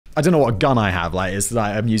I don't know what gun I have. Like, it's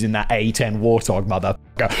like I'm using that A10 Warthog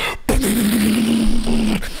motherfucker.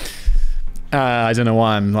 I don't know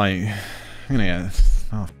why I'm like, I'm gonna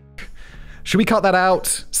go, oh. Should we cut that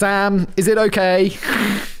out? Sam, is it okay?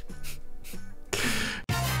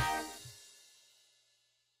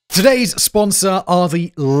 Today's sponsor are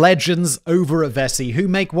the legends over at Vessi, who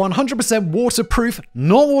make 100% waterproof,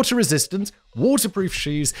 not water resistant, waterproof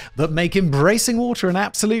shoes that make embracing water an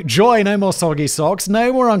absolute joy. No more soggy socks,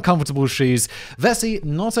 no more uncomfortable shoes. Vessi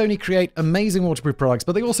not only create amazing waterproof products,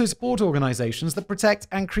 but they also support organizations that protect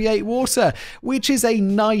and create water, which is a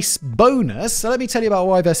nice bonus. So let me tell you about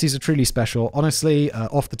why Vessis are truly special. Honestly,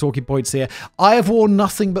 off the talking points here, I have worn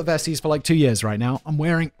nothing but Vessis for like 2 years right now. I'm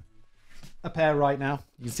wearing a pair right now.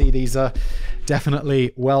 You can see these are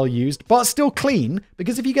definitely well used, but still clean,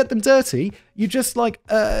 because if you get them dirty, you just like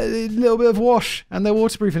a little bit of wash and they're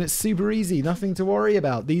waterproof and it's super easy. Nothing to worry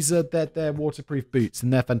about. These are they're waterproof boots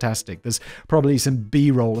and they're fantastic. There's probably some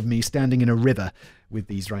B-roll of me standing in a river with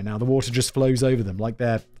these right now. The water just flows over them like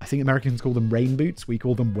they're, I think Americans call them rain boots. We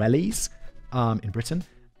call them wellies in Britain.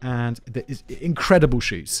 And it's incredible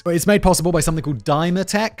shoes. It's made possible by something called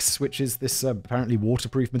Dymatex, which is this apparently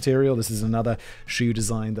waterproof material. This is another shoe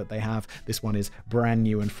design that they have. This one is brand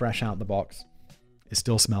new and fresh out the box. It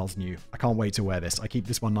still smells new. I can't wait to wear this. I keep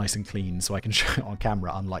this one nice and clean so I can show it on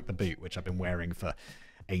camera, unlike the boot, which I've been wearing for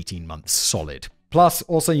 18 months solid. Plus,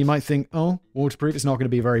 also, you might think, oh, waterproof, it's not going to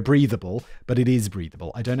be very breathable, but it is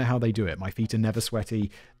breathable. I don't know how they do it. My feet are never sweaty.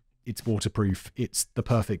 It's waterproof. It's the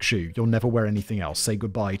perfect shoe. You'll never wear anything else. Say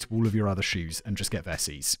goodbye to all of your other shoes and just get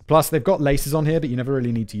Vessis. Plus, they've got laces on here, but you never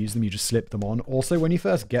really need to use them. You just slip them on. Also, when you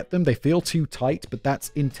first get them, they feel too tight, but that's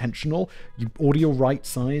intentional. You order your right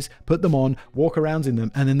size, put them on, walk around in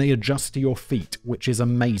them, and then they adjust to your feet, which is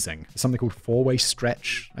amazing. It's something called four-way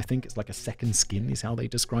stretch. I think it's like a second skin is how they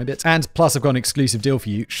describe it. And plus, I've got an exclusive deal for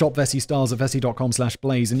you. Shop Vessi styles at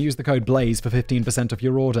vessi.com/blaze and use the code BLAZE for 15% off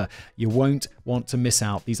your order. You won't want to miss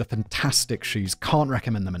out. These are fantastic shoes. Can't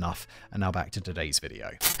recommend them enough. And now back to today's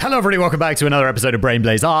video. Hello everybody, welcome back to another episode of Brain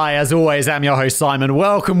Blaze. I, as always, am your host Simon.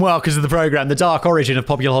 Welcome to the program, The Dark Origin of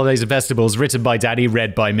Popular Holidays and Festivals, written by Daddy,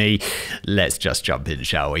 read by me. Let's just jump in,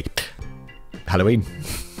 shall we? Halloween.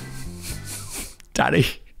 Danny.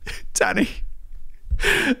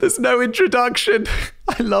 There's no introduction.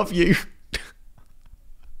 I love you.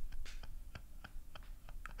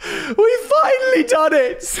 We've finally done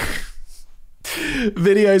it.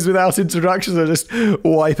 Videos without introductions, I just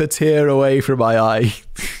wipe a tear away from my eye.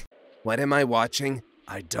 What am I watching?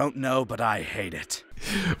 I don't know, but I hate it.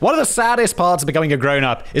 One of the saddest parts of becoming a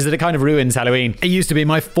grown-up is that it kind of ruins Halloween. It used to be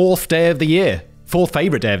my fourth day of the year. Fourth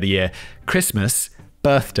favorite day of the year. Christmas,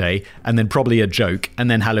 birthday, and then probably a joke, and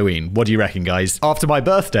then Halloween. What do you reckon, guys? After my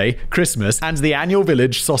birthday, Christmas, and the annual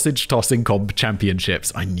village sausage tossing comp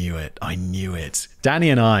championships. I knew it. Danny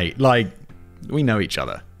and I, like, we know each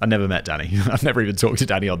other. I never met Danny. I've never even talked to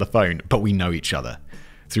Danny on the phone, but we know each other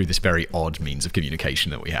through this very odd means of communication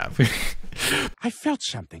that we have. I felt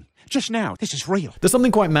something just now. This is real. There's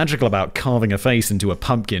something quite magical about carving a face into a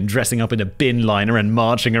pumpkin, dressing up in a bin liner, and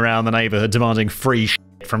marching around the neighborhood demanding free shit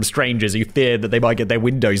from strangers who fear that they might get their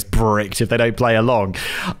windows bricked if they don't play along.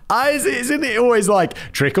 Isn't it always like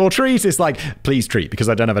trick or treat? It's like, please treat, because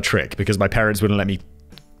I don't have a trick, because my parents wouldn't let me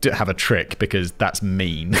have a trick, because that's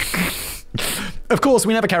mean. Of course,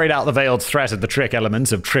 we never carried out the veiled threat of the trick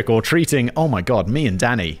element of trick-or-treating. Oh my god, me and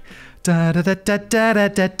Danny. I don't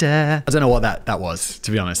know what that was,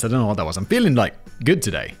 to be honest. I don't know what that was. I'm feeling, like, good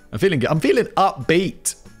today. I'm feeling good. I'm feeling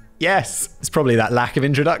upbeat. Yes, it's probably that lack of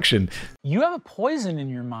introduction. You have a poison in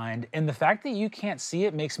your mind, and the fact that you can't see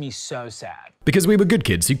it makes me so sad. Because we were good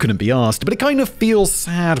kids who couldn't be asked, but it kind of feels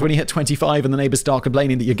sad when you hit 25 and the neighbors start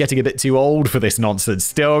complaining that you're getting a bit too old for this nonsense.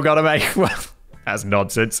 Still gotta make... well... that's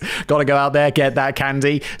nonsense. Gotta go out there, get that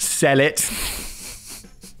candy, sell it.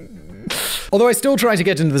 Although I still try to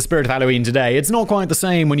get into the spirit of Halloween today, it's not quite the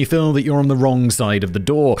same when you feel that you're on the wrong side of the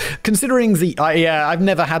door. Considering I've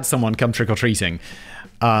never had someone come trick-or-treating.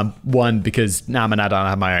 One, because now I'm an adult, I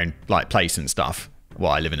have my own like place and stuff.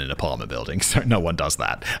 Well, I live in an apartment building, so no one does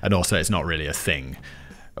that. And also, it's not really a thing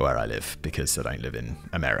where I live, because I don't live in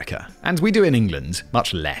America. And we do in England,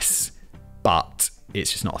 much less. But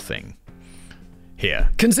it's just not a thing here.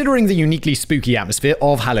 Considering the uniquely spooky atmosphere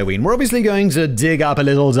of Halloween, we're obviously going to dig up a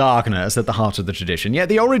little darkness at the heart of the tradition, yet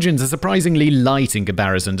the origins are surprisingly light in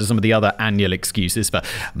comparison to some of the other annual excuses for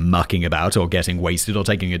mucking about or getting wasted or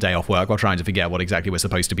taking a day off work or trying to forget what exactly we're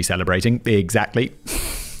supposed to be celebrating. Exactly.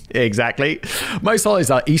 Most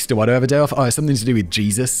holidays like Easter, why do I have a day off? Oh, it's something to do with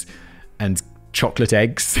Jesus and chocolate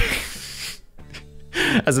eggs.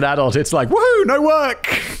 As an adult, it's like, woohoo, no work!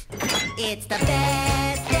 It's the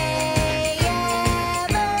best day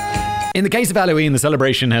In the case of Halloween, the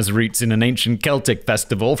celebration has roots in an ancient Celtic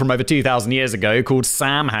festival from over 2,000 years ago called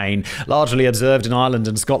Samhain. Largely observed in Ireland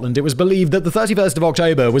and Scotland, it was believed that the 31st of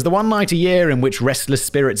October was the one night a year in which restless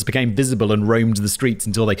spirits became visible and roamed the streets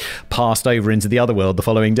until they passed over into the other world the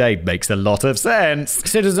following day. Makes a lot of sense.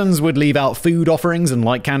 Citizens would leave out food offerings and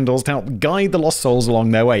light candles to help guide the lost souls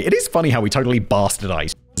along their way. It is funny how we totally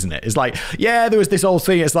bastardized, isn't it? It's like, yeah, there was this old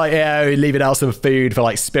thing. It's like, yeah, we leave it out some food for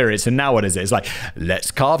like spirits. And now what is it? It's like,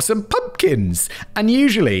 let's carve some pumpkins. And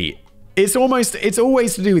usually it's always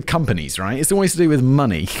to do with companies, right? It's always to do with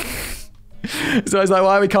money. So it's like,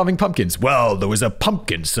 why are we carving pumpkins? Well, there was a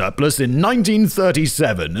pumpkin surplus in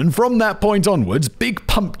 1937. And from that point onwards, Big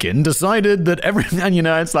Pumpkin decided that everything, and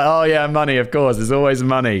it's like, oh yeah, money, of course. There's always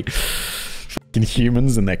money. Fucking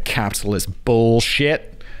humans and their capitalist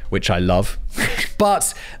bullshit, which I love.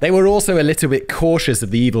 But they were also a little bit cautious of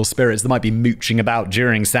the evil spirits that might be mooching about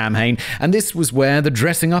during Samhain, and this was where the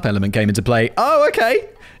dressing up element came into play. Oh, okay.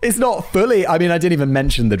 It's not fully, I didn't even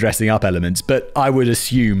mention the dressing up elements, but I would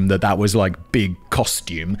assume that was like big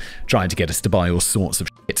costume, trying to get us to buy all sorts of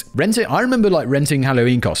shit. I remember like renting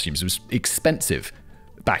Halloween costumes. It was expensive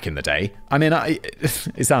back in the day.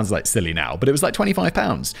 It sounds like silly now, but it was like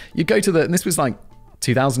 £25. You'd go to and this was like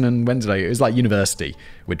 2000 and when did it was like university.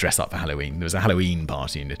 We'd dress up for Halloween. There was a Halloween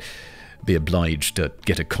party and be obliged to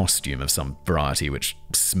get a costume of some variety which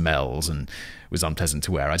smells and was unpleasant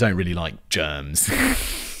to wear. I don't really like germs.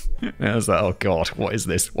 I was like, oh God, what is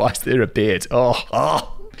this? Why is there a beard?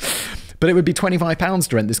 Oh. But it would be £25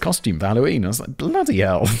 to rent this costume for Halloween. I was like, bloody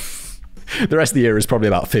hell. The rest of the year is probably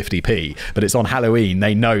about 50p, but it's on Halloween.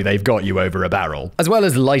 They know they've got you over a barrel. As well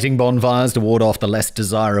as lighting bonfires to ward off the less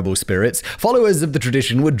desirable spirits, followers of the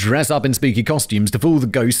tradition would dress up in spooky costumes to fool the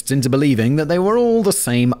ghosts into believing that they were all the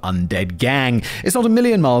same undead gang. It's not a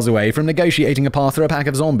million miles away from negotiating a path through a pack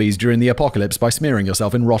of zombies during the apocalypse by smearing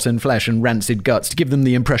yourself in rotten flesh and rancid guts to give them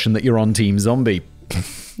the impression that you're on Team Zombie.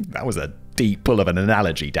 That was a deep pull of an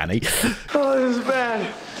analogy, Danny. Oh, this is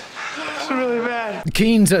bad. Really bad.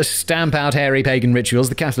 Keen to stamp out hairy pagan rituals,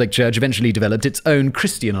 the Catholic Church eventually developed its own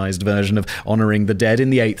Christianized version of honoring the dead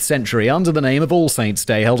in the 8th century under the name of All Saints'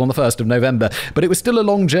 Day, held on the 1st of November. But it was still a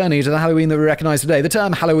long journey to the Halloween that we recognize today. The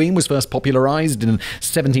term Halloween was first popularized in a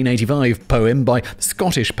 1785 poem by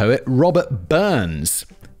Scottish poet Robert Burns.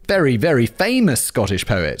 Very, very famous Scottish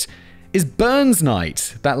poet. Is Burns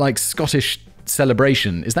Night, that like Scottish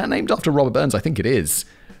celebration, is that named after Robert Burns? I think it is.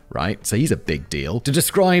 Right, so he's a big deal, to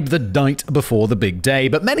describe the night before the big day.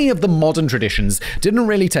 But many of the modern traditions didn't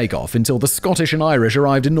really take off until the Scottish and Irish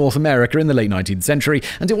arrived in North America in the late 19th century,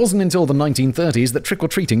 and it wasn't until the 1930s that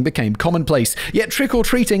trick-or-treating became commonplace. Yet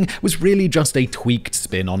trick-or-treating was really just a tweaked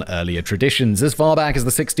spin on earlier traditions. As far back as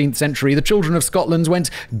the 16th century, the children of Scotland went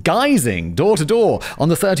guising door to door on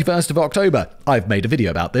the 31st of October. I've made a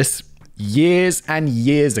video about this years and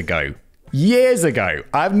years ago. Years ago.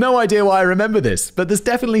 I have no idea why I remember this, but there's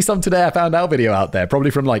definitely some Today I Found Out video out there, probably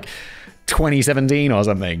from like 2017 or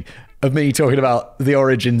something, of me talking about the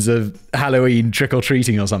origins of Halloween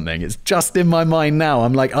trick-or-treating or something. It's just in my mind now.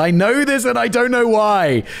 I'm like, I know this and I don't know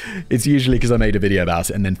why. It's usually because I made a video about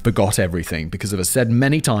it and then forgot everything, because as I've said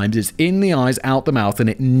many times, it's in the eyes, out the mouth, and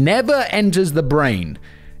it never enters the brain.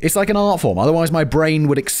 It's like an art form. Otherwise, my brain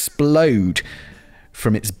would explode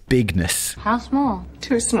from its bigness. How small?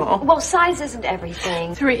 Too small. Well, size isn't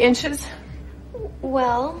everything. 3 inches.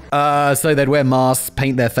 Well... So they'd wear masks,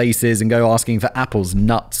 paint their faces, and go asking for apples,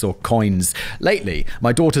 nuts, or coins. Lately,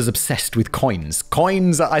 my daughter's obsessed with coins.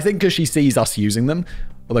 Coins, I think because she sees us using them.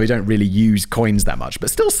 Although we don't really use coins that much. But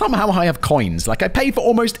still, somehow I have coins. Like, I pay for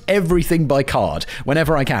almost everything by card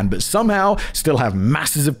whenever I can, but somehow still have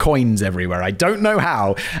masses of coins everywhere. I don't know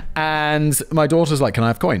how. And my daughter's like, can I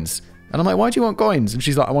have coins? And I'm like, why do you want coins? And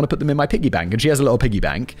she's like, I want to put them in my piggy bank. And she has a little piggy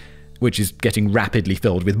bank, which is getting rapidly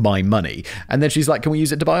filled with my money. And then she's like, can we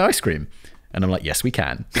use it to buy ice cream? And I'm like, yes, we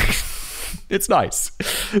can. It's nice.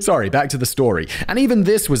 Sorry, back to the story. And even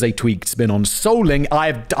this was a tweaked spin on souling.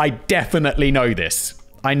 I definitely know this.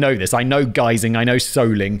 I know this. I know guising. I know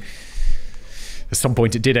souling. At some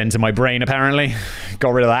point it did enter my brain, apparently. Got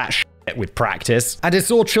rid of that shit with practice. And it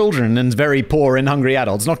saw children and very poor and hungry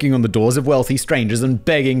adults knocking on the doors of wealthy strangers and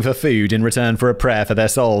begging for food in return for a prayer for their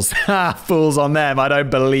souls. Ha! Fools on them. I don't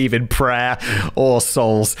believe in prayer or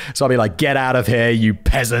souls. So I'll be like, get out of here, you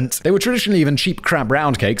peasant. They were traditionally even cheap crap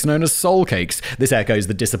round cakes known as soul cakes. This echoes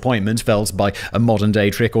the disappointment felt by a modern-day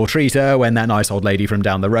trick-or-treater when that nice old lady from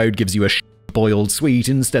down the road gives you a boiled sweet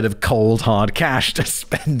instead of cold hard cash to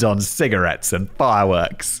spend on cigarettes and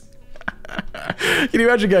fireworks. Can you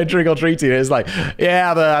imagine going trick-or-treating? It's like,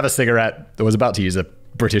 yeah, have a cigarette. I was about to use a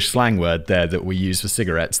British slang word there that we use for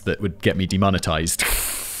cigarettes that would get me demonetized.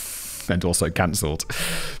 and also cancelled.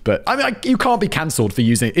 But I mean, you can't be cancelled for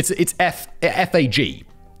using it's FAG,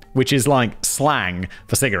 which is like slang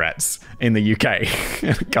for cigarettes in the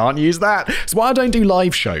UK. Can't use that. It's why I don't do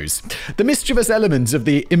live shows. The mischievous element of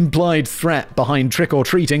the implied threat behind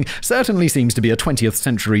trick-or-treating certainly seems to be a 20th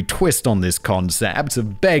century twist on this concept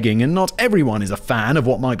of begging, and not everyone is a fan of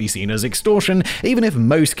what might be seen as extortion, even if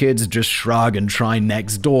most kids just shrug and try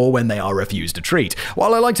next door when they are refused a treat.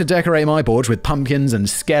 While I like to decorate my porch with pumpkins and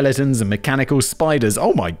skeletons and mechanical spiders,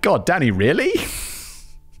 oh my god, Danny, really?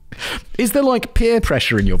 Is there like peer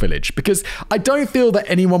pressure in your village? Because I don't feel that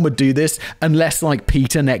anyone would do this unless like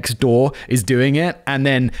Peter next door is doing it, and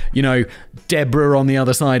then, you know, Deborah on the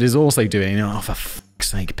other side is also doing it. Oh, for fuck's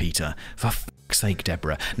sake, Peter. For fuck's sake,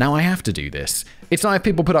 Deborah. Now I have to do this. It's like if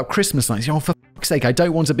people put up Christmas lights. Oh, for fuck's sake, I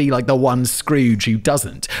don't want to be like the one Scrooge who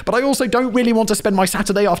doesn't. But I also don't really want to spend my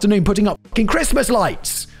Saturday afternoon putting up fucking Christmas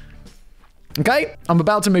lights. Okay? I'm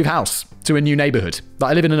about to move house to a new neighborhood.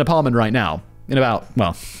 I live in an apartment right now. In about,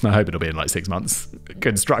 well, I hope it'll be in like 6 months.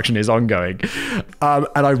 Construction is ongoing. And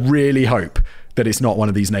I really hope that it's not one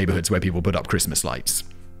of these neighborhoods where people put up Christmas lights.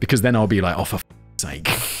 Because then I'll be like, oh, for f***'s sake.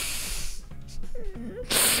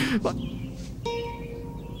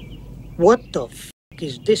 What the f***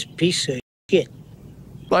 is this piece of shit?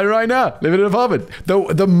 Like right now, live in an apartment.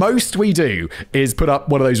 The most we do is put up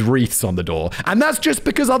one of those wreaths on the door. And that's just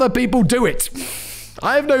because other people do it.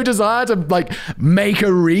 I have no desire to, like, make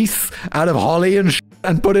a wreath out of holly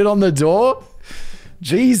and put it on the door.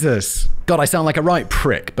 Jesus. God, I sound like a right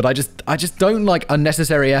prick, but I just don't like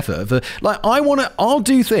unnecessary effort. Like, I'll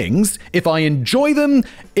do things if I enjoy them,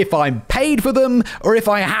 if I'm paid for them, or if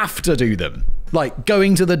I have to do them. Like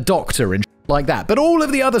going to the doctor and like that. But all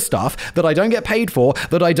of the other stuff that I don't get paid for,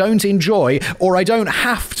 that I don't enjoy, or I don't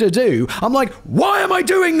have to do, I'm like, why am I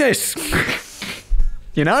doing this?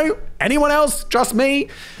 You know? Anyone else? Just me?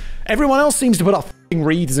 Everyone else seems to put up f***ing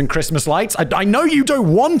wreaths and Christmas lights. I know you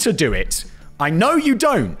don't want to do it. I know you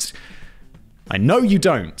don't. I know you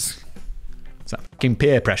don't. It's that f***ing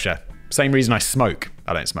peer pressure. Same reason I smoke.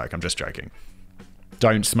 I don't smoke. I'm just joking.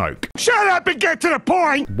 Don't smoke. Shut up and get to the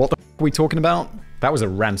point! What the f*** are we talking about? That was a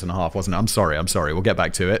rant and a half, wasn't it? I'm sorry. We'll get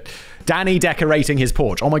back to it. Danny decorating his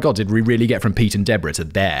porch. Oh my god, did we really get from Pete and Deborah to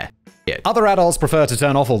there? Other adults prefer to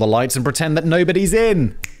turn off all the lights and pretend that nobody's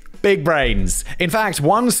in. Big brains. In fact,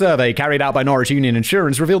 one survey carried out by Norwich Union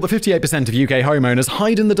Insurance revealed that 58% of UK homeowners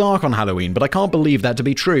hide in the dark on Halloween, but I can't believe that to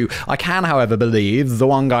be true. I can, however, believe the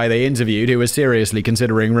one guy they interviewed who was seriously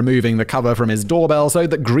considering removing the cover from his doorbell so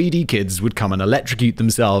that greedy kids would come and electrocute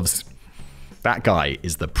themselves. That guy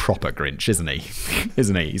is the proper Grinch, isn't he?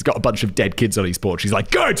 Isn't he? He's got a bunch of dead kids on his porch. He's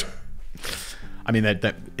like, good! I mean,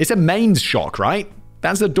 it's a mains shock, right?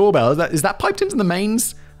 That's the doorbell. Is that piped into the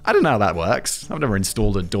mains? I don't know how that works. I've never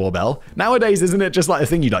installed a doorbell. Nowadays, isn't it just like a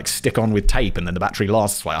thing you like stick on with tape and then the battery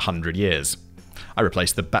lasts for like 100 years? I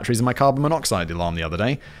replaced the batteries in my carbon monoxide alarm the other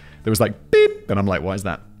day. There was like beep, and I'm like, what is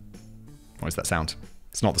that? What is that sound?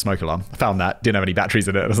 It's not the smoke alarm. I found that, didn't have any batteries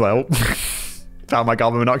in it. I was like, oh. Found my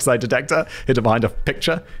carbon monoxide detector, hid it behind a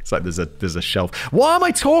picture. It's like there's a shelf. Why am I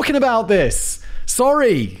talking about this?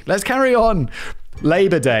 Sorry, let's carry on.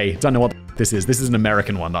 Labor Day. Don't know what this is. This is an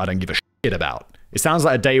American one that I don't give a shit about. It sounds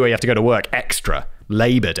like a day where you have to go to work extra.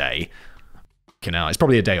 Labor Day. It's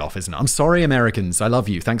probably a day off, isn't it? I'm sorry, Americans. I love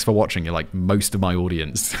you. Thanks for watching. You're like most of my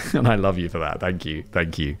audience. And I love you for that. Thank you.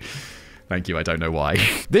 Thank you. Thank you. I don't know why.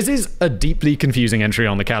 This is a deeply confusing entry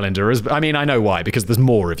on the calendar. I mean, I know why, because there's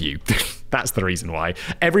more of you. That's the reason why.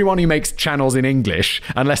 Everyone who makes channels in English,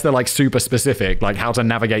 unless they're like super specific, like how to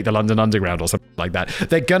navigate the London Underground or something like that,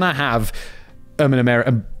 they're gonna have a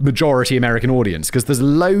majority American audience, because there's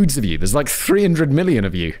loads of you. There's like 300 million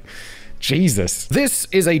of you. Jesus. This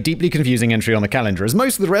is a deeply confusing entry on the calendar, as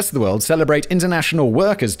most of the rest of the world celebrate International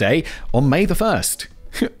Workers' Day on May the 1st.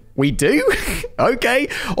 We do? Okay.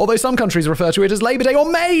 Although some countries refer to it as Labor Day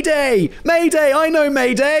or May Day. May Day. I know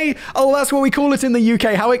May Day. Oh, that's what we call it in the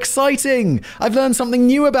UK. How exciting. I've learned something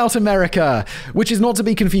new about America, which is not to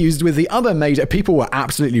be confused with the other May Day. People were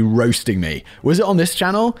absolutely roasting me. Was it on this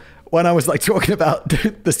channel? When I was like talking about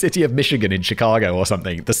the city of Michigan in Chicago or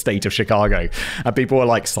something, the state of Chicago. And people were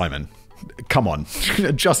like, Simon, come on.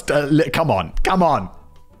 Just come on.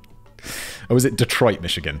 Or was it Detroit,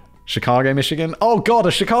 Michigan? Chicago, Michigan? Oh God,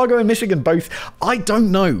 are Chicago and Michigan both? I don't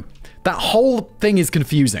know. That whole thing is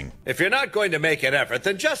confusing. If you're not going to make an effort,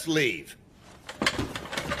 then just leave.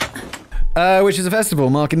 which is a festival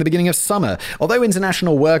marking the beginning of summer. Although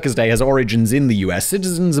International Workers' Day has origins in the US,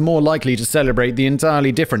 citizens are more likely to celebrate the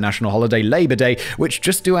entirely different national holiday Labor Day, which,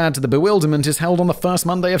 just to add to the bewilderment, is held on the first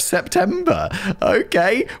Monday of September.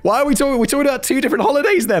 Okay, why are we talking? We're talking about two different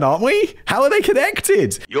holidays then, aren't we? How are they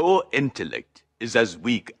connected? Your intellect is as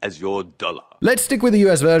weak as your dollar. Let's stick with the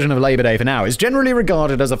US version of Labor Day for now. It's generally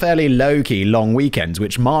regarded as a fairly low-key long weekend,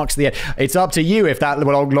 which marks the... It's up to you if that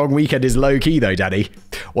long weekend is low-key, though, Daddy.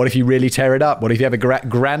 What if you really tear it up? What if you have a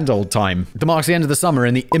grand old time? It marks the end of the summer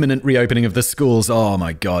and the imminent reopening of the schools. Oh,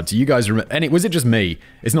 my God. Do you guys remember... And was it just me?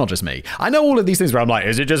 It's not just me. I know all of these things where I'm like,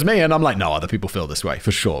 is it just me? And I'm like, no, other people feel this way,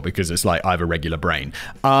 for sure, because it's like I have a regular brain.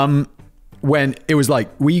 When it was like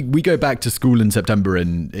we go back to school in September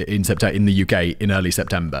in the UK in early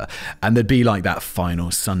September, and there'd be like that final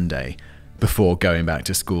Sunday before going back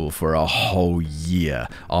to school for a whole year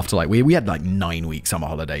after like we had like 9-week summer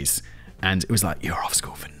holidays, and it was like you're off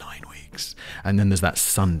school for 9 weeks, and then there's that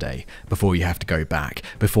Sunday before you have to go back,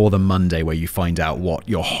 before the Monday where you find out what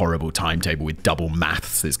your horrible timetable with double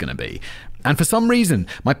maths is going to be. And for some reason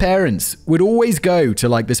my parents would always go to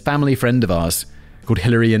like this family friend of ours called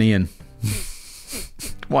Hillary and Ian.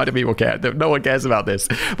 Why do people care? No one cares about this.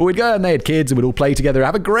 But we'd go and they had kids and we'd all play together,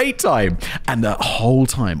 have a great time. And the whole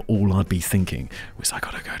time, all I'd be thinking was, I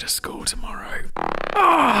gotta go to school tomorrow.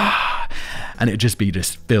 And it'd just be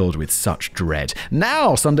filled with such dread.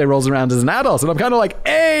 Now, Sunday rolls around as an adult and I'm kind of like,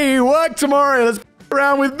 hey, work tomorrow. Let's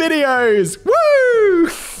around with videos.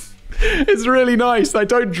 Woo! It's really nice. I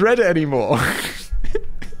don't dread it anymore.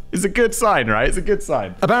 It's a good sign, right? It's a good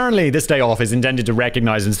sign. Apparently, this day off is intended to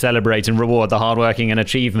recognize and celebrate and reward the hardworking and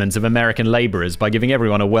achievements of American laborers by giving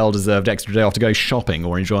everyone a well-deserved extra day off to go shopping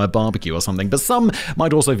or enjoy a barbecue or something. But some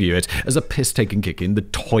might also view it as a piss-taking kick in the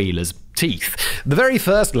toiler's teeth. The very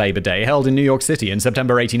first Labor Day, held in New York City in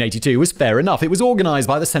September 1882, was fair enough. It was organized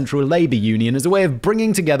by the Central Labor Union as a way of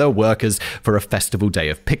bringing together workers for a festival day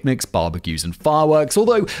of picnics, barbecues, and fireworks,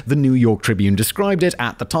 although the New York Tribune described it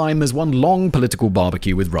at the time as one long political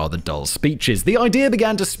barbecue with rather dull speeches. The idea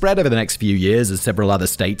began to spread over the next few years as several other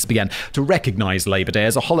states began to recognize Labor Day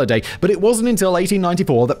as a holiday, but it wasn't until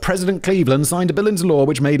 1894 that President Cleveland signed a bill into law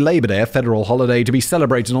which made Labor Day a federal holiday to be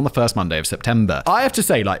celebrated on the first Monday of September. I have to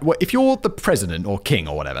say, like, if you're the president or king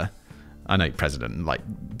or whatever, I know president, like,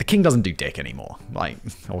 the king doesn't do dick anymore, like,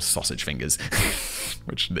 or sausage fingers,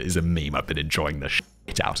 which is a meme I've been enjoying the shit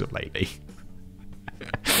out of lately.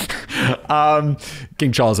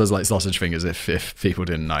 King Charles has like sausage fingers, if people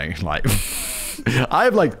didn't know. Like, I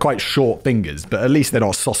have like quite short fingers, but at least they're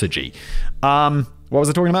not sausagey. What was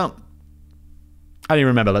I talking about? I don't even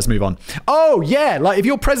remember. Let's move on. Oh yeah, like if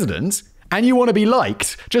you're president and you want to be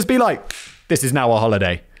liked, just be like, this is now a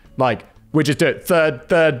holiday. Like, we just do it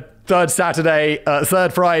third Saturday,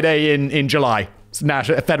 third Friday in July. It's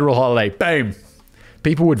national federal holiday. Boom.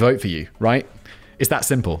 People would vote for you, right? It's that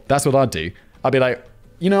simple. That's what I'd do. I'd be like,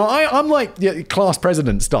 you know, I'm like the class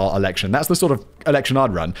president style election. That's the sort of election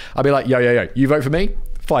I'd run. I'd be like, yo, you vote for me?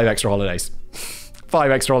 5 extra holidays.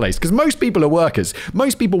 5 extra holidays. Because most people are workers.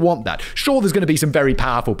 Most people want that. Sure, there's going to be some very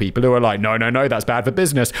powerful people who are like, no, that's bad for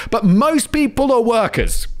business. But most people are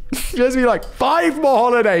workers. Just be like, 5 more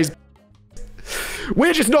holidays.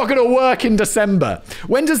 We're just not going to work in December.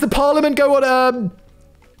 When does the parliament go on,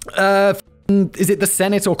 is it the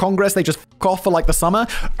Senate or Congress? They just f*** off for like the summer.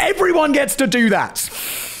 Everyone gets to do that.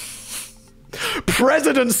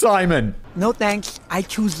 President Simon. No thanks, I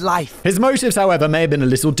choose life. His motives, however, may have been a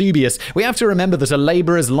little dubious. We have to remember that a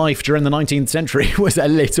labourer's life during the 19th century was a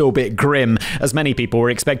little bit grim, as many people were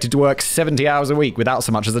expected to work 70 hours a week without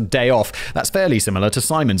so much as a day off. That's fairly similar to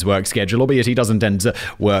Simon's work schedule, albeit he doesn't tend to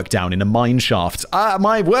work down in a mine shaft.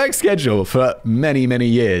 My work schedule for many, many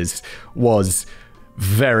years was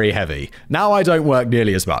very heavy. Now I don't work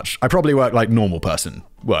nearly as much. I probably work like normal person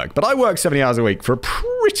work, but I worked 70 hours a week for a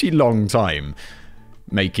pretty long time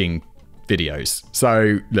making videos.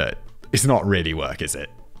 So look, it's not really work, is it?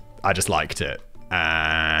 I just liked it.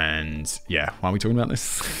 And yeah, why are we talking about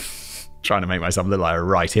this? Trying to make myself look like a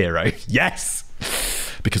right hero. Yes!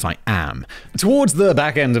 Because I am. Towards the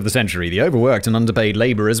back end of the century, the overworked and underpaid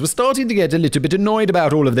labourers were starting to get a little bit annoyed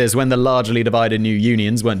about all of this when the largely divided new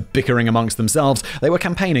unions weren't bickering amongst themselves. They were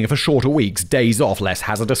campaigning for shorter weeks, days off, less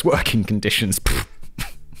hazardous working conditions.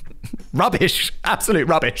 Rubbish. Absolute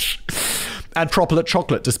rubbish. And proper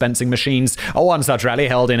chocolate dispensing machines. One such rally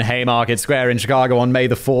held in Haymarket Square in Chicago on May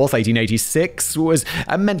the 4th, 1886, was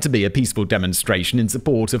meant to be a peaceful demonstration in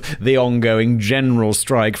support of the ongoing general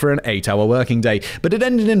strike for an 8-hour working day. But it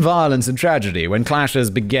ended in violence and tragedy when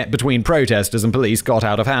clashes between protesters and police got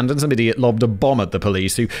out of hand and some idiot lobbed a bomb at the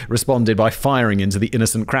police, who responded by firing into the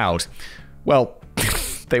innocent crowd. Well,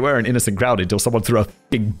 They were an innocent crowd until someone threw a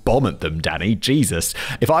fucking bomb at them, Danny. Jesus.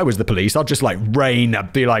 If I was the police, I'd just like rain.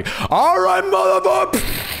 I'd be like, all right, motherfucker.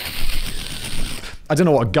 I don't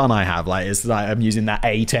know what gun I have. Like, it's like I'm using that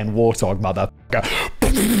A10 Warthog, motherfucker.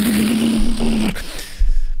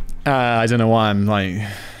 I don't know why I'm like,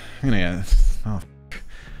 oh.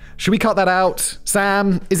 Should we cut that out?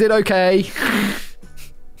 Sam, is it okay?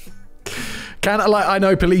 I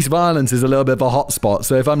know police violence is a little bit of a hot spot,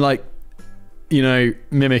 so if I'm like,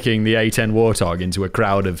 mimicking the A10 Warthog into a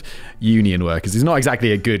crowd of union workers, it's not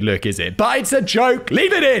exactly a good look, is it? But it's a joke.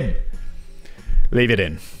 Leave it in. Leave it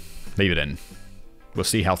in. Leave it in. We'll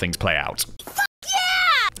see how things play out. Fuck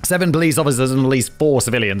yeah! 7 police officers and at least 4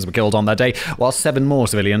 civilians were killed on that day, while 7 more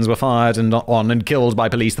civilians were fired and killed by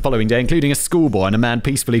police the following day, including a schoolboy and a man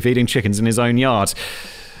peacefully feeding chickens in his own yard.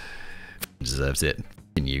 Deserves it.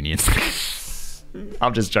 In unions.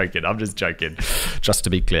 I'm just joking. Just to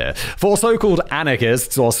be clear. 4 so-called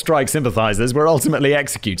anarchists or strike sympathizers were ultimately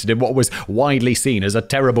executed in what was widely seen as a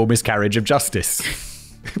terrible miscarriage of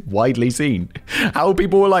justice. Widely seen. How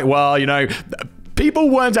people were like, well, people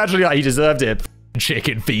weren't actually like, he deserved it.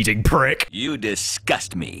 Chicken feeding prick. You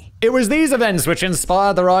disgust me. It was these events which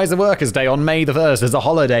inspired the rise of Workers' Day on May the 1st as a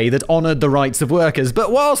holiday that honoured the rights of workers.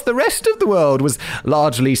 But whilst the rest of the world was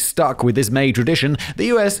largely stuck with this May tradition, the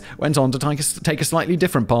US went on to take a slightly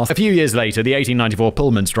different path. A few years later, the 1894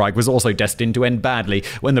 Pullman strike was also destined to end badly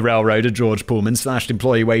when the railroader George Pullman slashed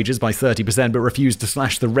employee wages by 30% but refused to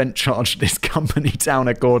slash the rent charged this company down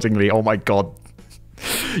accordingly. Oh my god.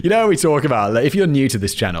 We talk about, like, if you're new to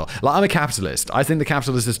this channel, like, I'm a capitalist. I think the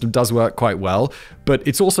capitalist system does work quite well, but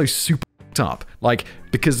it's also super up, like,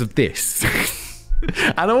 because of this.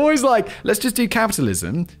 And I'm always like, let's just do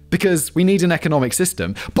capitalism because we need an economic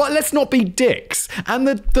system, but let's not be dicks. And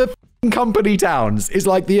the company towns is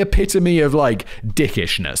like the epitome of like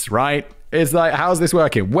dickishness, right? It's like, how's this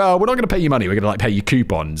working? Well, we're not going to pay you money. We're going to like pay you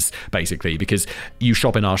coupons, basically, because you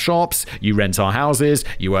shop in our shops, you rent our houses,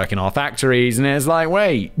 you work in our factories. And it's like,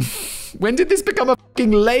 wait, when did this become a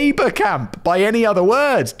fucking labor camp by any other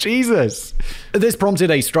word? Jesus. This prompted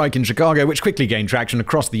a strike in Chicago, which quickly gained traction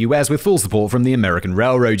across the US with full support from the American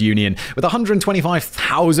Railroad Union. With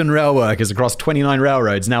 125,000 rail workers across 29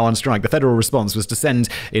 railroads now on strike, the federal response was to send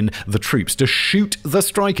in the troops to shoot the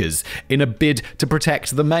strikers in a bid to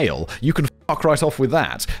protect the mail. You can fuck right off with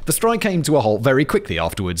that. The strike came to a halt very quickly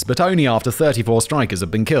afterwards, but only after 34 strikers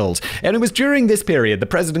had been killed. And it was during this period that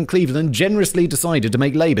President Cleveland generously decided to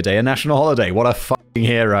make Labor Day a national holiday. What a fucking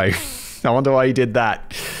hero. I wonder why he did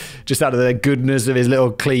that. Just out of the goodness of his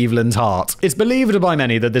little Cleveland heart. It's believed by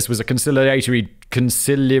many that this was a consigliatory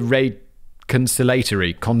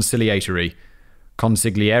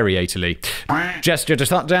gesture to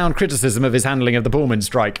shut down criticism of his handling of the Pullman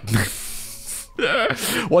strike.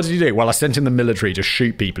 What did he do? Well, I sent in the military to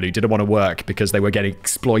shoot people who didn't want to work because they were getting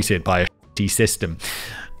exploited by a shitty system.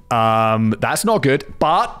 That's not good,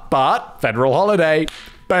 but federal holiday.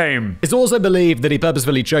 Boom. It's also believed that he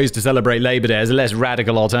purposefully chose to celebrate Labor Day as a less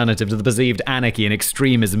radical alternative to the perceived anarchy and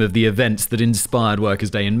extremism of the events that inspired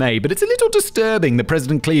Workers' Day in May. But it's a little disturbing that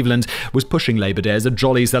President Cleveland was pushing Labor Day as a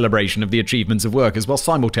jolly celebration of the achievements of workers while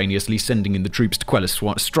simultaneously sending in the troops to quell a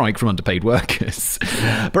strike from underpaid workers.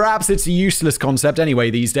 Perhaps it's a useless concept anyway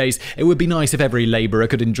these days. It would be nice if every labourer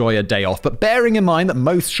could enjoy a day off. But bearing in mind that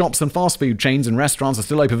most shops and fast food chains and restaurants are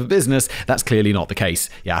still open for business, that's clearly not the case.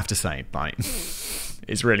 You have to say, right?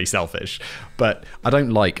 It's really selfish. But I don't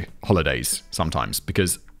like holidays sometimes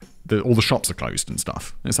because all the shops are closed and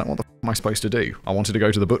stuff. It's like, what the f am I supposed to do? I wanted to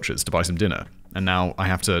go to the butcher's to buy some dinner, and now I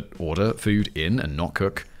have to order food in and not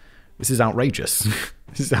cook. This is outrageous.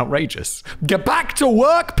 This is outrageous. Get back to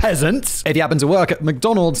work, peasants! If you happen to work at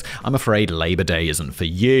McDonald's, I'm afraid Labor Day isn't for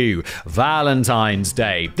you. Valentine's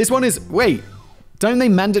Day. This one is... Wait. Don't they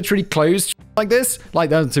mandatorily close like this? Like,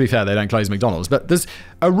 to be fair, they don't close McDonald's, but there's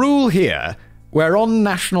a rule here where on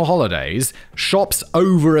national holidays, shops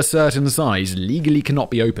over a certain size legally cannot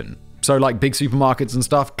be open. So like big supermarkets and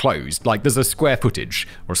stuff, closed. Like there's a square footage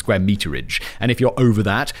or a square meterage. And if you're over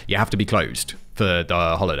that, you have to be closed for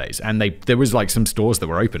the holidays. And there was like some stores that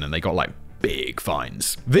were open and they got like big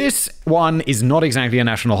fines. This one is not exactly a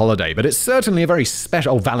national holiday, but it's certainly a very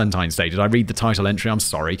special... Oh, Valentine's Day. Did I read the title entry? I'm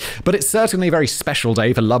sorry. But it's certainly a very special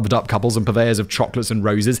day for loved up couples and purveyors of chocolates and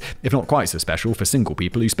roses, if not quite so special for single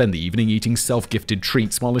people who spend the evening eating self-gifted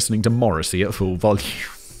treats while listening to Morrissey at full volume.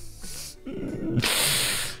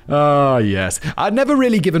 Ah, yes. I'd never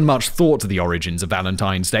really given much thought to the origins of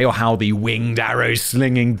Valentine's Day or how the winged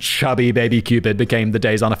arrow-slinging chubby baby Cupid became the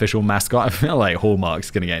day's unofficial mascot. I feel like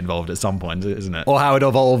Hallmark's going to get involved at some point, isn't it? Or how it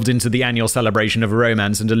evolved into the annual celebration of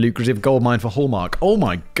romance and a lucrative goldmine for Hallmark. Oh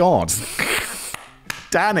my god.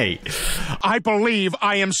 Danny. I believe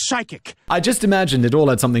I am psychic. I just imagined it all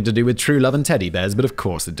had something to do with true love and teddy bears, but of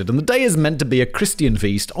course it didn't. The day is meant to be a Christian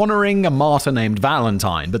feast honoring a martyr named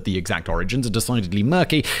Valentine, but the exact origins are decidedly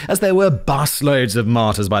murky, as there were busloads of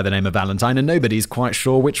martyrs by the name of Valentine, and nobody's quite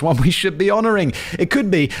sure which one we should be honoring. It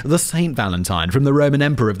could be the Saint Valentine from the Roman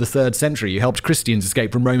emperor of the 3rd century who helped Christians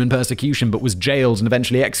escape from Roman persecution but was jailed and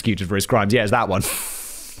eventually executed for his crimes. Yeah, it's that one.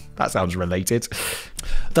 That sounds related.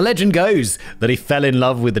 The legend goes that he fell in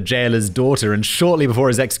love with the jailer's daughter, and shortly before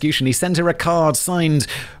his execution he sent her a card signed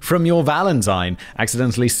 "From your Valentine,"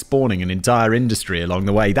 accidentally spawning an entire industry along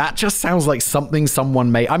the way. That just sounds like something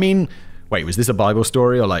someone made. I mean, wait, was this a Bible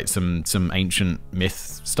story or like some ancient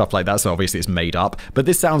myth stuff like that? So obviously it's made up, but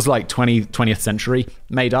this sounds like 20th century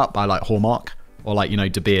made up by like Hallmark or like,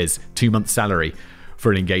 De Beers 2-month salary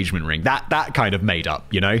for an engagement ring. That kind of made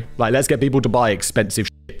up, Like, let's get people to buy expensive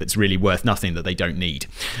shit that's really worth nothing that they don't need.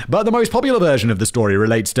 But the most popular version of the story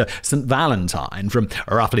relates to St. Valentine from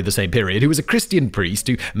roughly the same period, who was a Christian priest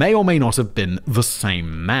who may or may not have been the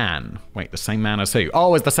same man. Wait, the same man as who?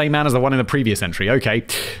 Oh, it's the same man as the one in the previous entry. Okay.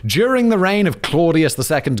 During the reign of Claudius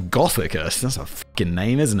II Gothicus, that's a fucking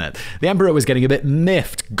name, isn't it? The emperor was getting a bit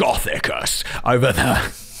miffed, Gothicus, over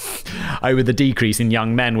the decrease in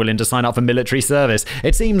young men willing to sign up for military service.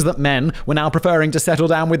 It seems that men were now preferring to settle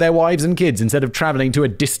down with their wives and kids instead of traveling to a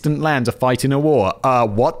distant land to fight in a war.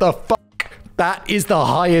 What the fuck? That is the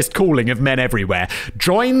highest calling of men everywhere.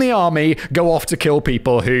 Join the army, go off to kill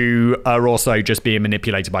people who are also just being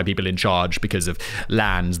manipulated by people in charge because of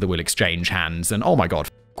lands that will exchange hands. And oh my god,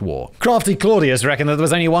 war. Crafty Claudius reckoned that there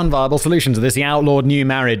was only one viable solution to this. He outlawed new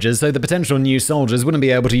marriages so the potential new soldiers wouldn't be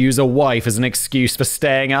able to use a wife as an excuse for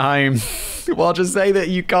staying at home. Well, just say that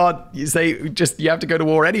you can't. You have to go to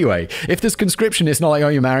war anyway. If there's conscription, it's not like, oh,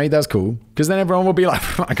 you're married, that's cool. Because then everyone will be like,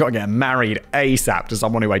 I gotta get married ASAP to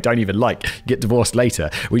someone who I don't even like. Get divorced later.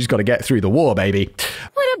 We just gotta get through the war, baby.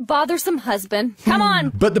 What a bothersome husband. Come on.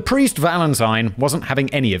 But the priest Valentine wasn't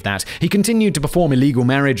having any of that. He continued to perform illegal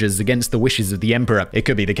marriages against the wishes of the emperor. It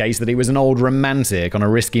could be the case that he was an old romantic on a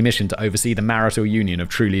risky mission to oversee the marital union of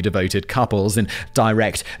truly devoted couples in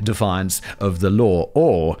direct defiance of the law.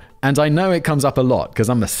 Or, and I know it comes up a lot because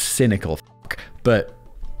I'm a cynical fuck, but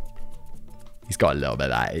he's got a little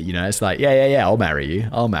bit of that, it's like, yeah, I'll marry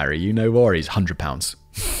you, no worries, £100.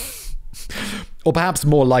 Or perhaps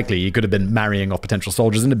more likely, he could have been marrying off potential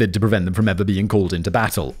soldiers in a bid to prevent them from ever being called into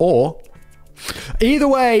battle. Or, either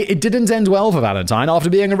way, it didn't end well for Valentine. After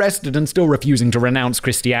being arrested and still refusing to renounce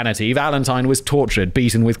Christianity, Valentine was tortured,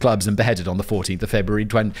 beaten with clubs, and beheaded on the 14th of February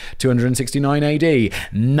 269 AD.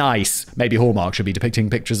 Nice. Maybe Hallmark should be depicting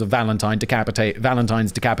pictures of Valentine's decapitated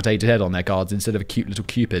head on their cards instead of a cute little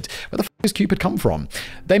Cupid. Where the f*** does Cupid come from?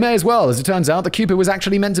 They may as well, as it turns out, the Cupid was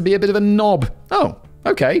actually meant to be a bit of a knob. Oh.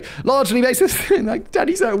 Okay, largely based like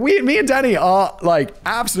Danny's me and Danny are like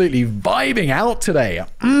absolutely vibing out today.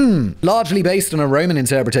 Largely based on a Roman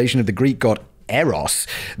interpretation of the Greek god Eros,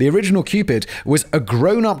 the original Cupid was a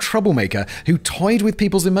grown-up troublemaker who toyed with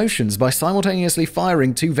people's emotions by simultaneously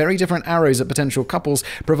firing two very different arrows at potential couples,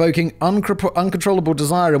 provoking uncontrollable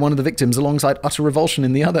desire in one of the victims alongside utter revulsion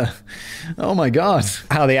in the other. Oh my god.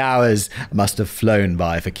 How the hours must have flown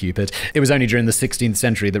by for Cupid. It was only during the 16th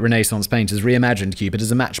century that Renaissance painters reimagined Cupid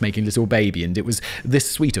as a matchmaking little baby, and it was this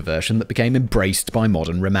sweeter version that became embraced by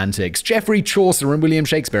modern romantics. Geoffrey Chaucer and William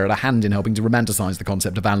Shakespeare had a hand in helping to romanticize the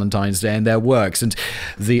concept of Valentine's Day in their works, and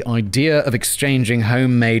the idea of exchanging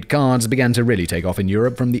homemade cards began to really take off in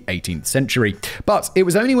Europe from the 18th century. But it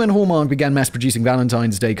was only when Hallmark began mass-producing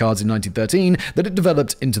Valentine's Day cards in 1913 that it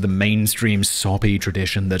developed into the mainstream soppy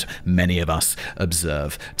tradition that many of us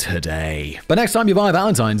observe today. But next time you buy a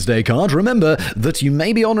Valentine's Day card, remember that you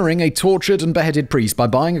may be honoring a tortured and beheaded priest by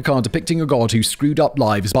buying a card depicting a god who screwed up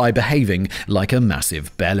lives by behaving like a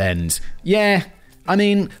massive bellend. Yeah, I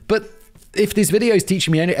mean, but if this video is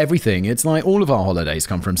teaching me everything, it's like all of our holidays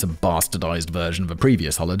come from some bastardized version of a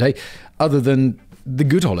previous holiday, other than the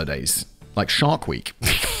good holidays, like Shark Week.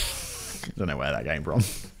 I don't know where that came from.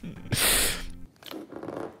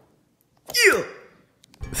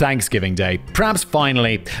 Thanksgiving Day. Perhaps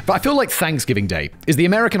finally, but I feel like Thanksgiving Day is the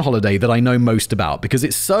American holiday that I know most about because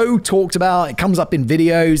it's so talked about, it comes up in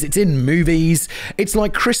videos, it's in movies. It's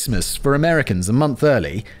like Christmas for Americans a month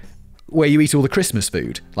early, where you eat all the Christmas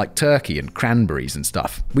food, like turkey and cranberries and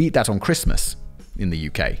stuff. We eat that on Christmas in the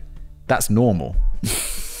UK. That's normal.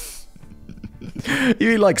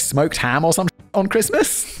 You eat like smoked ham or something on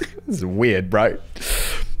Christmas? This is weird, bro.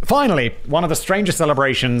 Finally, one of the strangest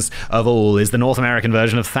celebrations of all is the North American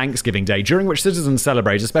version of Thanksgiving Day, during which citizens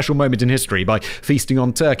celebrate a special moment in history by feasting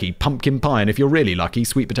on turkey, pumpkin pie, and if you're really lucky,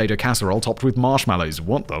 sweet potato casserole topped with marshmallows.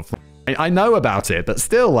 What the f***? I know about it, but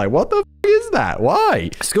still, like, what the f*** is that? Why?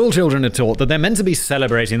 School children are taught that they're meant to be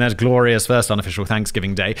celebrating that glorious first unofficial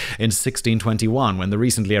Thanksgiving Day in 1621, when the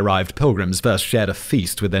recently arrived Pilgrims first shared a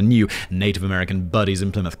feast with their new Native American buddies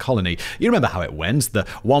in Plymouth Colony. You remember how it went? The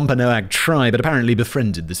Wampanoag tribe had apparently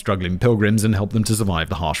befriended the struggling Pilgrims and helped them to survive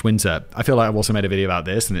the harsh winter. I feel like I've also made a video about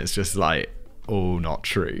this, and it's just like, oh, not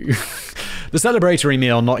true. The celebratory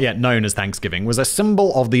meal, not yet known as Thanksgiving, was a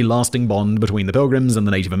symbol of the lasting bond between the Pilgrims and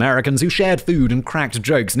the Native Americans, who shared food and cracked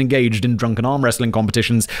jokes and engaged in drunken arm wrestling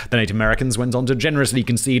competitions. The Native Americans went on to generously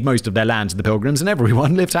concede most of their land to the Pilgrims, and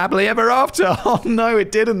everyone lived happily ever after. Oh no,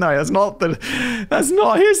 it didn't though. That's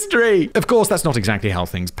not history. Of course, that's not exactly how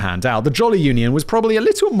things panned out. The Jolly Union was probably a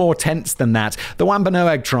little more tense than that. The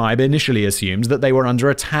Wampanoag tribe initially assumed that they were under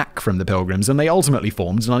attack from the Pilgrims, and they ultimately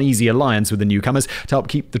formed an uneasy alliance with the newcomers to help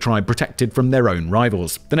keep the tribe protected from their own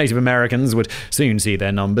rivals. The Native Americans would soon see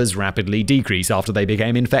their numbers rapidly decrease after they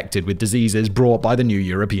became infected with diseases brought by the new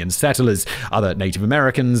European settlers. Other Native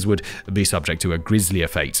Americans would be subject to a grislier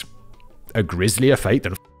fate. A grislier fate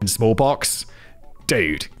than smallpox?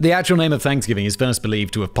 Dude. The actual name of Thanksgiving is first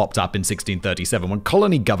believed to have popped up in 1637 when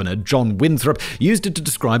colony governor John Winthrop used it to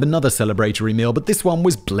describe another celebratory meal, but this one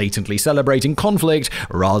was blatantly celebrating conflict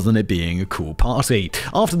rather than it being a cool party.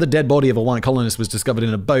 After the dead body of a white colonist was discovered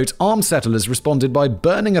in a boat, armed settlers responded by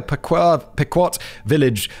burning a Pequot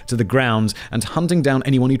village to the ground and hunting down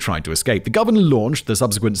anyone who tried to escape. The governor launched the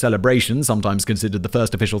subsequent celebration, sometimes considered the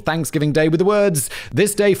first official Thanksgiving Day, with the words,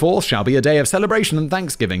 "This day forth shall be a day of celebration and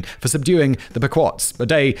thanksgiving for subduing the Pequots. A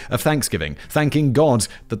day of thanksgiving, thanking God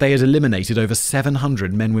that they had eliminated over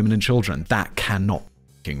 700 men, women, and children." That cannot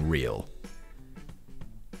be real.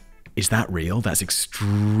 Is that real? That's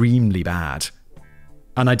extremely bad.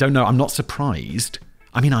 And I don't know, I'm not surprised.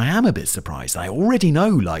 I mean, I am a bit surprised. I already know,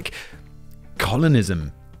 like,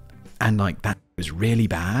 colonism and, like, that was really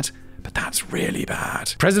bad. But that's really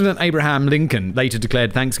bad. President Abraham Lincoln later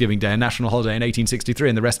declared Thanksgiving Day a national holiday in 1863,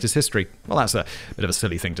 and the rest is history. Well, that's a bit of a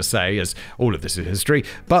silly thing to say, as all of this is history.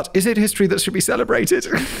 But is it history that should be celebrated?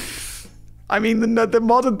 I mean, the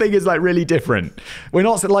modern thing is, like, really different. We're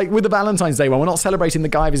not, like, with the Valentine's Day one, we're not celebrating the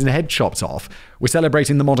guy with his head chopped off. We're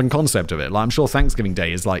celebrating the modern concept of it. Like, I'm sure Thanksgiving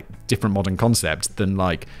Day is, like, different modern concept than,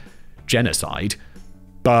 like, genocide.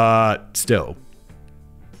 But still,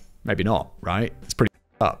 maybe not, right? It's pretty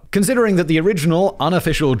up. Considering that the original,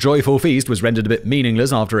 unofficial, joyful feast was rendered a bit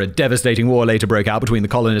meaningless after a devastating war later broke out between the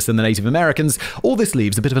colonists and the Native Americans, all this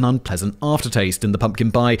leaves a bit of an unpleasant aftertaste in the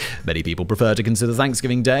pumpkin pie. Many people prefer to consider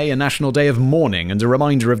Thanksgiving Day a national day of mourning and a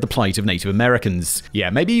reminder of the plight of Native Americans.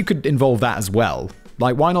 Yeah, maybe you could involve that as well.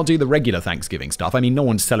 Like, why not do the regular Thanksgiving stuff? I mean, no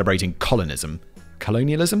one's celebrating colonialism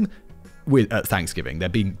with Thanksgiving. They're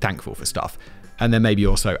being thankful for stuff. And then maybe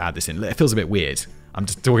also add this in. It feels a bit weird. I'm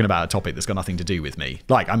just talking about a topic that's got nothing to do with me.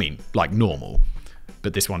 Like normal.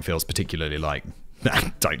 But this one feels particularly like,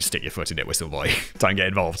 don't stick your foot in it, whistle boy. Don't get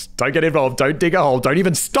involved. Don't get involved. Don't dig a hole. Don't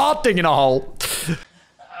even start digging a hole.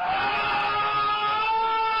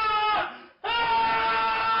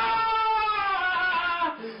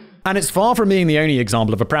 And it's far from being the only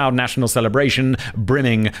example of a proud national celebration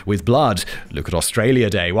brimming with blood. Look at Australia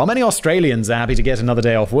Day. While many Australians are happy to get another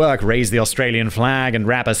day off work, raise the Australian flag, and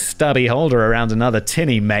wrap a stubby holder around another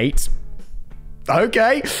tinny, mate.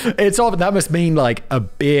 Okay. That must mean like a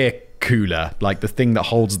beer cooler, like the thing that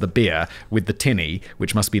holds the beer with the tinny,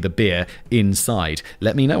 which must be the beer inside.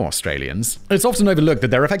 Let me know, Australians. It's often overlooked that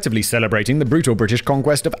they're effectively celebrating the brutal British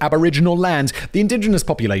conquest of Aboriginal land. The indigenous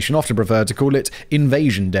population often prefer to call it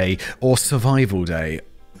Invasion Day or Survival Day.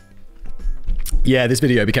 Yeah, this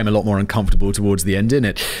video became a lot more uncomfortable towards the end, didn't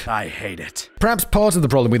it? I hate it. Perhaps part of the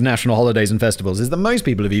problem with national holidays and festivals is that most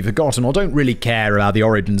people have either forgotten or don't really care about the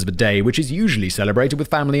origins of a day, which is usually celebrated with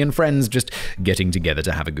family and friends just getting together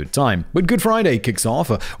to have a good time. When Good Friday kicks off,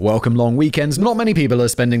 a welcome long weekends, not many people are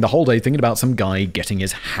spending the whole day thinking about some guy getting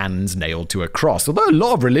his hands nailed to a cross, although a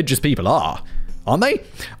lot of religious people are. Aren't they?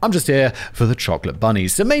 I'm just here for the chocolate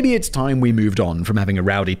bunnies, so maybe it's time we moved on from having a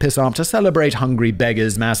rowdy piss-up to celebrate hungry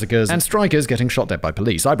beggars, massacres, and strikers getting shot dead by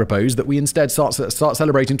police. I propose that we instead start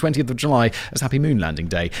celebrating 20th of July as Happy Moon Landing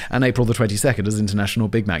Day and April the 22nd as International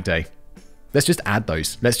Big Mac Day. Let's just add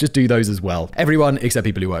those. Let's just do those as well. Everyone, except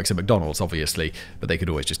people who work at McDonald's, obviously, but they could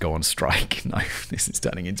always just go on strike. No, this is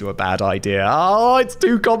turning into a bad idea. Oh, it's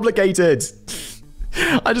too complicated.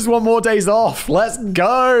 I just want more days off. Let's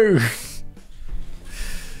go.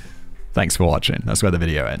 Thanks for watching. That's where the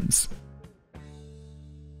video ends.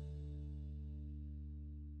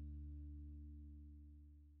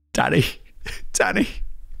 Danny,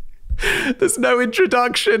 there's no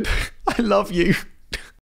introduction. I love you.